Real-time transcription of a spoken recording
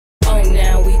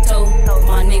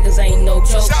niggas ain't no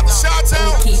joke.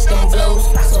 We keep them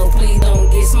blows, so please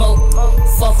don't get smoked.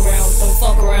 Fuck around with them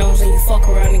fuck arounds and you fuck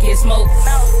around and get smoked.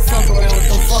 Fuck around with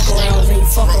them fuck arounds and you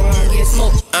fuck around and get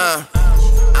smoked.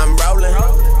 I'm rolling,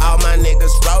 all my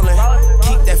niggas rolling.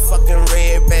 Keep that fucking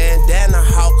red bandana,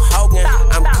 Hulk Hogan.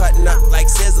 I'm cutting up like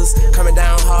scissors, coming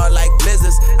down hard like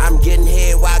blizzards. I'm getting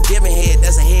head while giving head,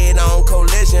 that's a head-on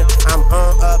collision. I'm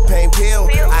on a pain pill,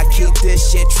 I keep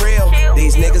this shit trill.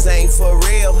 These niggas ain't for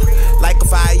real, like a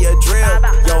fire drill.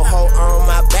 Yo hoe on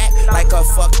my back, like a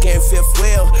fucking fifth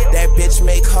wheel. That bitch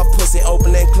make her pussy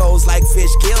open and close like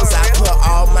fish gills. I put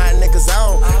all my niggas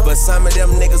on, but some of them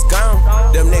niggas gone.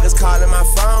 Them niggas calling my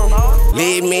phone,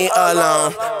 leave me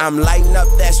alone. I'm lighting up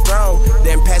that strong,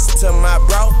 then pass it to my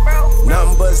bro.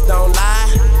 Numbers don't lie,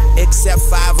 except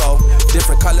 5-0.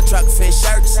 Different color truck fit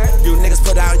shirts, you niggas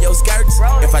put on your skirts.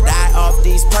 If I die off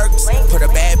these perks, put a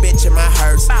bad bitch in my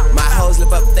hearse. My hoes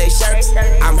lift up they shirts,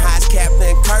 I'm high as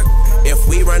Captain Kirk. If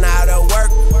we run out of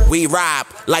work, we rob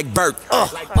like Bert.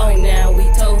 Right now we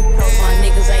told, my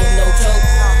niggas ain't no joke.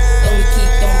 And we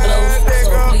keep them blows,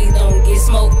 so please don't get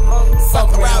smoked.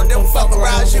 Fuck around, them fuck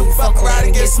around, you fuck around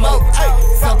and get smoked.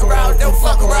 Fuck around, them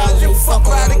fuck around, you fuck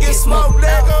around and get smoked.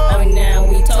 Right now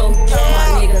we told,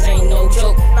 my niggas ain't no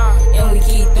joke. And we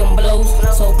keep them blows,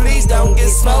 so please don't get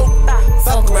smoked.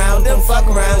 Fuck around, them fuck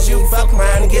arounds, you fuck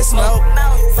around and get smoked.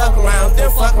 Fuck around,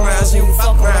 them fuck arounds, you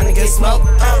fuck around and get smoked.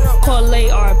 Corley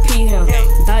RP him,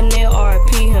 Donnell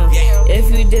RP him.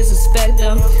 If you disrespect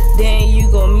them, then you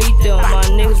gon' meet them. My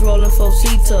niggas rolling for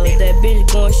Sita, that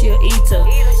bitch going, she'll eat her.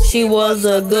 She was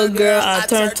a good girl, I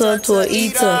turned her to a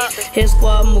eater. His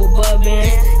squad move bubbin',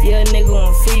 yeah nigga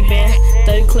on free band.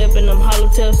 30 clip in them hollow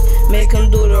tips, make him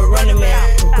do the running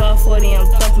man. Glock 40,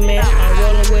 I'm tough man, I'm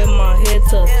rolling with my head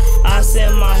tuck. I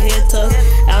send my head tuck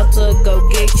out to go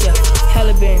get ya.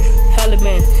 Hella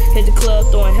band, hit the club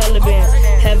throwing hella bands.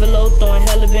 Heavy low throwing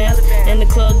hella bands, in the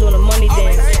club doing the money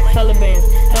dance. Hella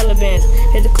bands,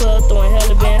 hit the club throwing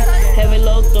hella bands. Heavy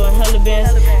low throwing hella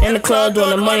bands, in the club doing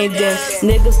the money dance.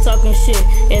 Niggas talking shit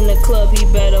in the club, he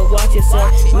better watch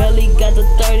himself. Melly got the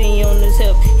 30 on his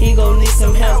hip, he gon' need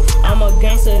some help. I'm a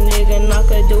gangster nigga, and I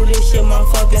could do this shit my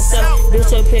fucking self.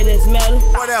 Bitch up here is metal,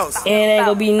 and ain't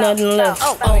gon' be nothing left.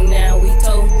 Right now we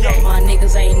told, my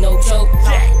niggas ain't no joke.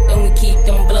 And we keep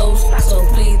them blows, so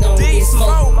please don't get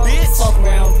smoked. Fuck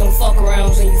around with them fuck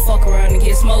arounds and you fuck around and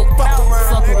get smoked.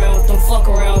 Fuck around with them fuck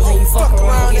arounds and you fuck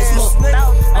around and get smoked.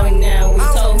 Right now we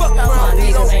told, my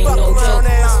niggas ain't no joke.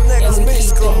 And we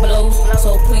keep them blows,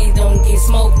 so please don't get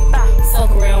smoked.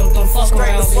 Fuck around with them fuck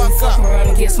arounds and you fuck around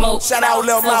and get smoked. Shout out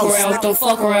Lil Fuck around with them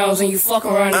fuck arounds and you fuck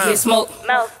around and get smoked.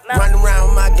 Running around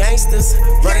with my gangsters,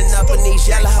 running up in these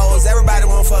yellow hoes. Everybody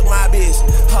wanna fuck my bitch.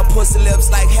 Her pussy lips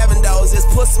like heaven doors. It's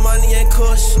pussy money and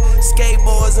kush,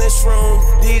 skateboards and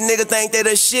shrooms. These niggas think they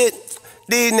the shit.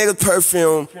 These niggas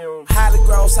perfume. Highly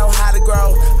grow, so highly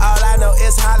grow. All I know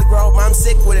is highly grow. I'm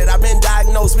sick with it, I've been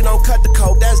diagnosed. We don't cut the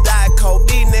coke, that's Diet Coke.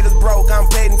 These niggas broke, I'm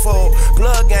paid in full.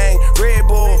 Blood gang, Red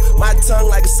Bull. My tongue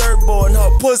like a surfboard and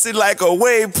her pussy like a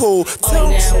wave pool.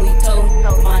 Right now we told,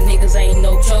 my niggas ain't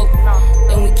no joke.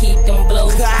 And we keep them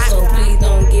blows, so please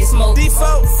don't get smoked.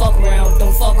 Fuck around with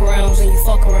them fuck arounds and you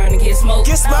fuck around and get smoked.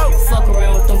 Fuck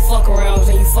around with them fuck arounds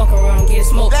and you fuck around and get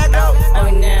smoked. Right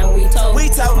now we told,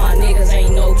 my niggas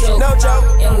ain't no joke.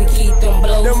 And we keep them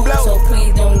blows, so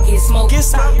please don't get smoked.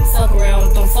 Fuck around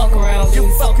with them fuck arounds and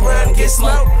you fuck around and get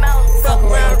smoked. Fuck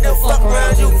around with them fuck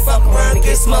arounds and you fuck around and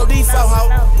get smoked.